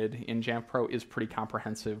provided in Jamf Pro is pretty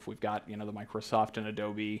comprehensive. We've got the Microsoft and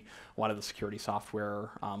Adobe, a lot of the security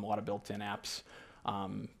software, a lot of built-in apps.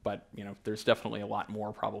 But there's definitely a lot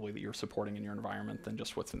more probably that you're supporting in your environment than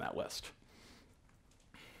just what's in that list.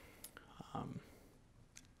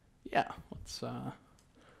 Yeah, let's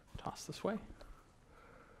toss this way.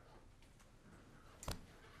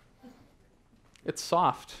 It's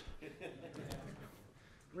soft.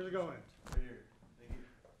 Where's it going? Right here.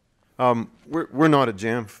 Thank you. We're not a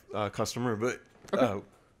Jamf customer, but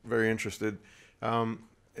very interested. And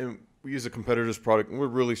we use a competitor's product, and we're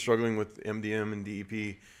really struggling with MDM and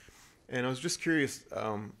DEP. And I was just curious,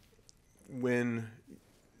 when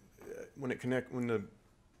the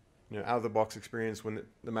out of the box experience, when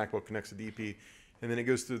the MacBook connects to DEP, and then it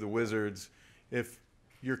goes through the wizards, if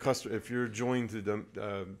you're joined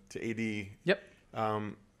to AD, yep.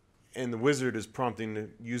 And the wizard is prompting the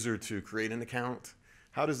user to create an account,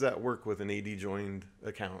 how does that work with an AD joined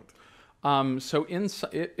account? So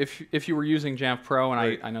if you were using Jamf Pro, and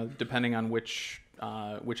right. I know depending on which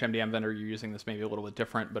MDM vendor you're using, this may be a little bit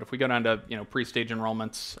different. But if we go down to pre-stage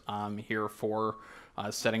enrollments here for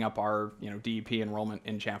setting up our DEP enrollment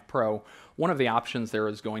in Jamf Pro, one of the options there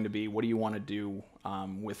is going to be, what do you want to do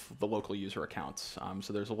with the local user accounts?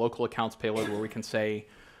 So there's a local accounts payload where we can say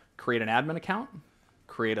create an admin account,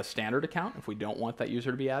 create a standard account if we don't want that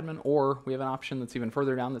user to be admin, or we have an option that's even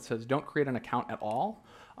further down that says don't create an account at all,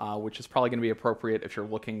 which is probably going to be appropriate if you're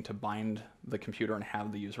looking to bind the computer and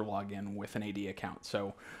have the user log in with an AD account.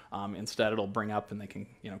 So instead it'll bring up and they can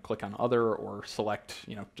click on other or select,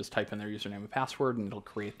 just type in their username and password, and it'll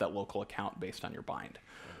create that local account based on your bind.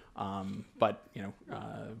 But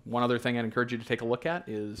one other thing I'd encourage you to take a look at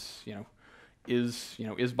is is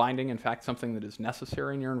binding in fact something that is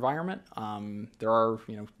necessary in your environment.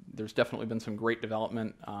 There's definitely been some great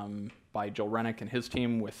development by Joel Rennick and his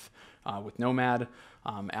team with Nomad.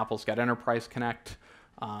 Apple's got Enterprise Connect.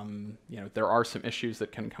 There are some issues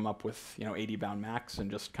that can come up with 80 bound Macs,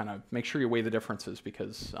 and just kind of make sure you weigh the differences,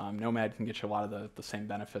 because Nomad can get you a lot of the same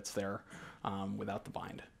benefits there without the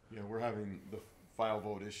bind. Yeah, we're having the file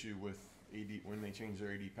vault issue with AD when they change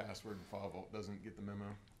their AD password. File vault doesn't get the memo.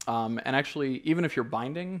 And actually, even if you're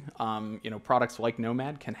binding, products like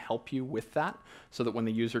Nomad can help you with that, so that when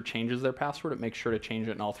the user changes their password, it makes sure to change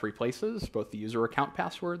it in all three places, both the user account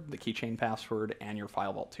password, the keychain password, and your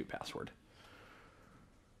File Vault 2 password.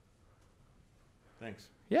 Thanks.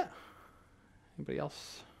 Yeah. Anybody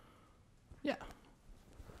else? Yeah.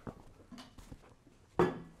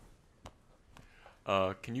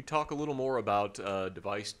 Can you talk a little more about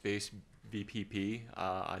device-based VPP?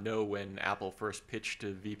 I know when Apple first pitched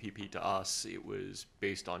VPP to us, it was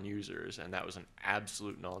based on users, and that was an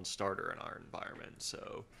absolute non-starter in our environment.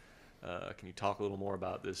 So can you talk a little more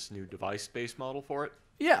about this new device-based model for it?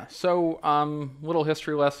 Yeah, so little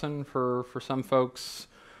history lesson for some folks.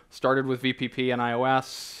 Started with VPP and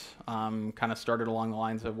iOS, kind of started along the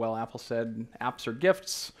lines of, well, Apple said apps are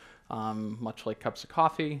gifts, much like cups of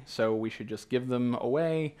coffee, so we should just give them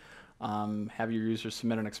away, have your users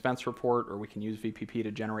submit an expense report, or we can use VPP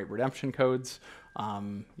to generate redemption codes.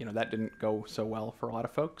 That didn't go so well for a lot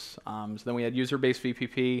of folks. So then we had user-based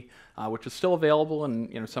VPP, which is still available,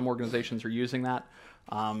 and some organizations are using that.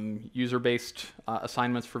 User-based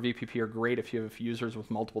assignments for VPP are great if you have users with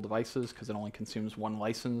multiple devices, because it only consumes one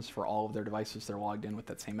license for all of their devices they're logged in with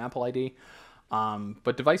that same Apple ID.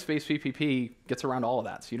 But device-based VPP gets around all of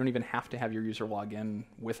that, so you don't even have to have your user log in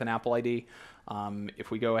with an Apple ID.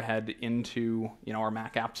 If we go ahead into our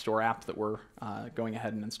Mac App Store app that we're going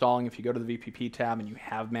ahead and installing, if you go to the VPP tab and you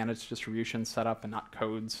have managed distribution set up and not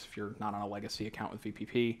codes, if you're not on a legacy account with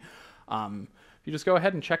VPP, you just go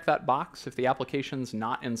ahead and check that box if the application's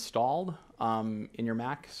not installed in your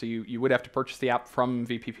Mac. So you would have to purchase the app from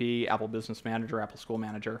VPP, Apple Business Manager, Apple School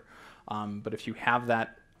Manager. But if you have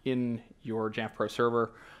that in your Jamf Pro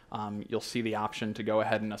server, you'll see the option to go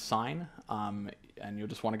ahead and assign. And you'll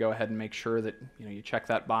just want to go ahead and make sure that you check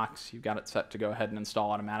that box. You've got it set to go ahead and install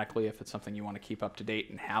automatically if it's something you want to keep up to date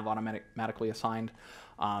and have automatically assigned.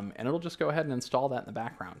 And it'll just go ahead and install that in the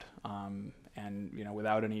background. And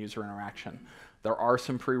without any user interaction. There are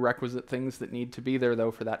some prerequisite things that need to be there, though,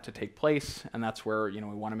 for that to take place, and that's where we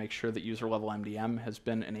want to make sure that user level MDM has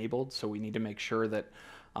been enabled. So we need to make sure that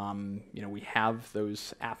we have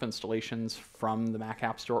those app installations from the Mac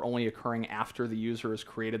App Store only occurring after the user has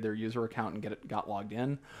created their user account and got logged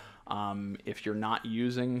in. If you're not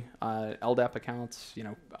using LDAP accounts,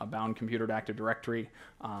 a bound computer to Active Directory,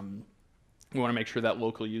 we want to make sure that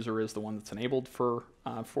local user is the one that's enabled for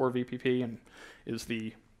VPP, and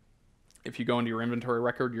if you go into your inventory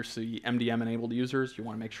record, you'll see MDM enabled users. You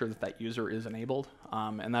want to make sure that user is enabled,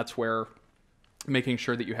 and that's where making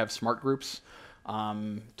sure that you have smart groups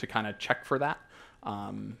to kind of check for that.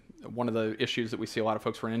 One of the issues that we see a lot of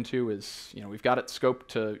folks run into is, we've got it scoped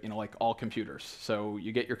to, like all computers. So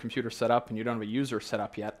you get your computer set up and you don't have a user set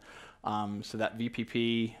up yet. So that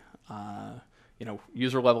VPP,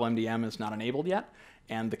 user level MDM is not enabled yet.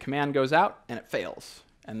 And the command goes out and it fails.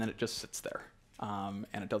 And then it just sits there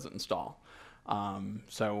and it doesn't install.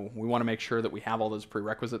 So we want to make sure that we have all those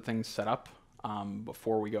prerequisite things set up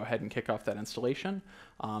before we go ahead and kick off that installation.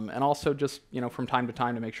 And also just, from time to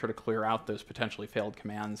time to make sure to clear out those potentially failed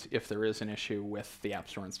commands if there is an issue with the App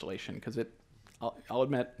Store installation, because I'll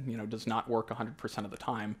admit, does not work 100% of the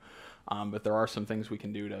time, but there are some things we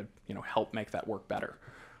can do to, help make that work better.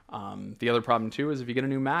 The other problem too is if you get a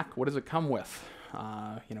new Mac, what does it come with?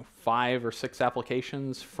 5 or 6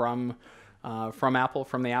 applications from Apple,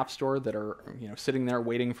 from the App Store that are sitting there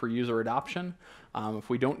waiting for user adoption. If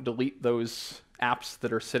we don't delete those apps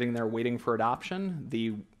that are sitting there waiting for adoption,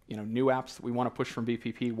 the new apps that we want to push from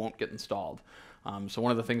VPP won't get installed. So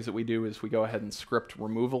one of the things that we do is we go ahead and script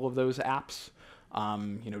removal of those apps.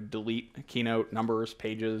 Delete Keynote, Numbers,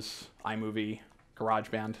 Pages, iMovie,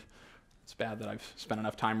 GarageBand. It's bad that I've spent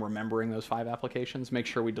enough time remembering those 5 applications. Make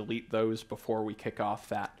sure we delete those before we kick off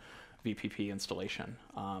that VPP installation.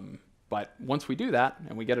 But once we do that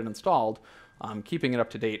and we get it installed, keeping it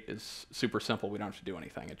up to date is super simple. We don't have to do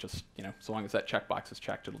anything. It just, as long as that checkbox is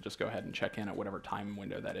checked, it'll just go ahead and check in at whatever time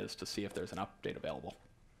window that is to see if there's an update available.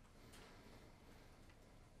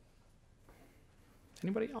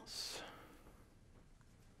 Anybody else?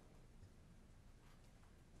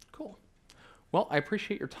 Cool. Well, I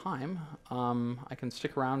appreciate your time. I can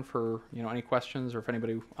stick around for any questions or if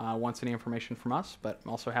anybody wants any information from us, but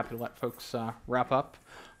I'm also happy to let folks wrap up.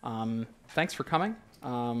 Thanks for coming.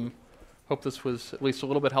 Hope this was at least a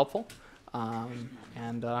little bit helpful,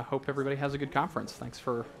 and hope everybody has a good conference. Thanks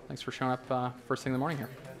for showing up first thing in the morning here.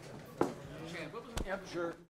 Yep, sure.